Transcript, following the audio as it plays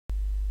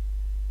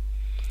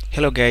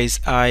Hello guys,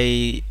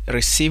 I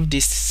received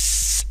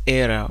this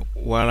error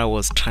while I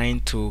was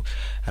trying to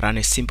run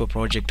a simple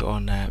project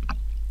on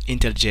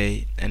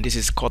IntelliJ, and this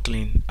is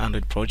Kotlin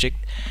Android project,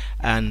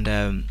 and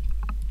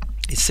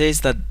it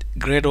says that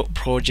Gradle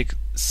project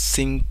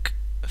sync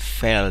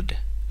failed,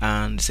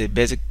 and it's a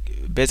basic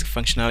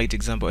functionality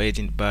example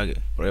 18 bug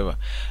whatever,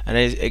 and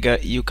then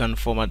you can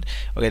format.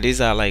 Okay, these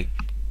are like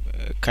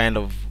kind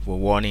of a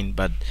warning,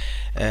 but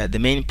the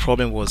main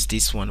problem was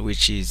this one,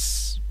 which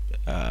is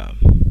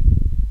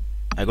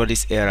I got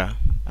this error,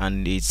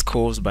 and it's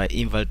caused by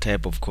invalid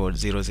type of code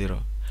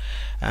 00.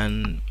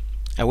 And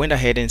I went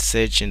ahead and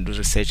searched and do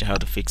research on how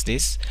to fix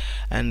this,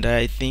 and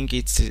I think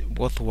it's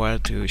worthwhile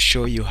to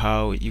show you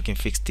how you can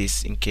fix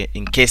this in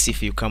case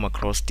if you come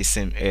across the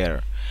same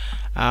error.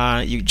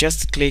 You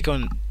just click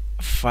on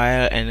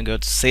file and go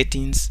to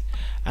settings,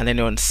 and then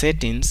on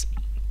settings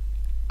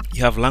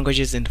you have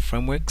languages and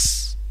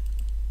frameworks.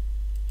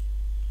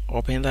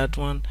 Open that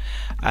one,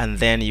 and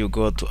then you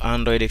go to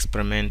Android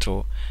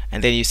experimental,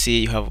 and then you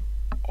see you have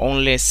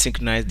only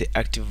synchronized the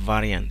active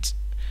variant.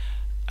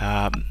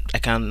 I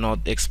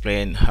cannot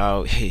explain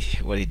how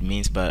what it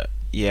means, but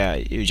yeah,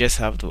 you just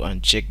have to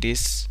uncheck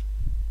this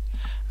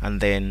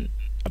and then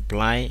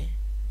apply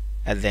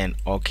and then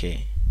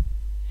OK,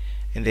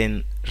 and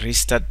then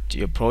restart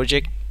your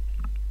project,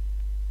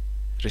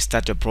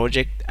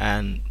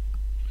 and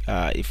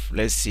if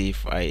let's see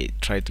if I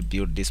try to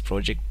build this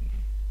project,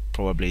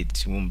 probably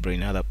it won't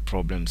bring other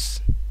problems.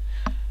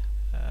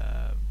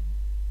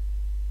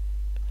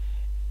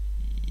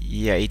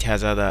 Yeah, it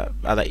has other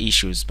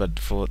issues, but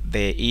for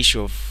the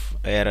issue of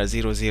error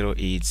 00,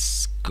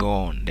 it's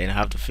gone. Then I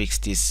have to fix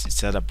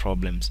these other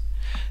problems.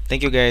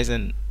 Thank you guys,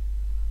 and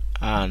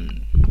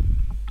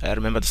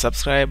remember to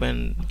subscribe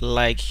and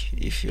like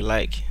if you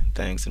like.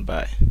 Thanks and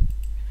bye.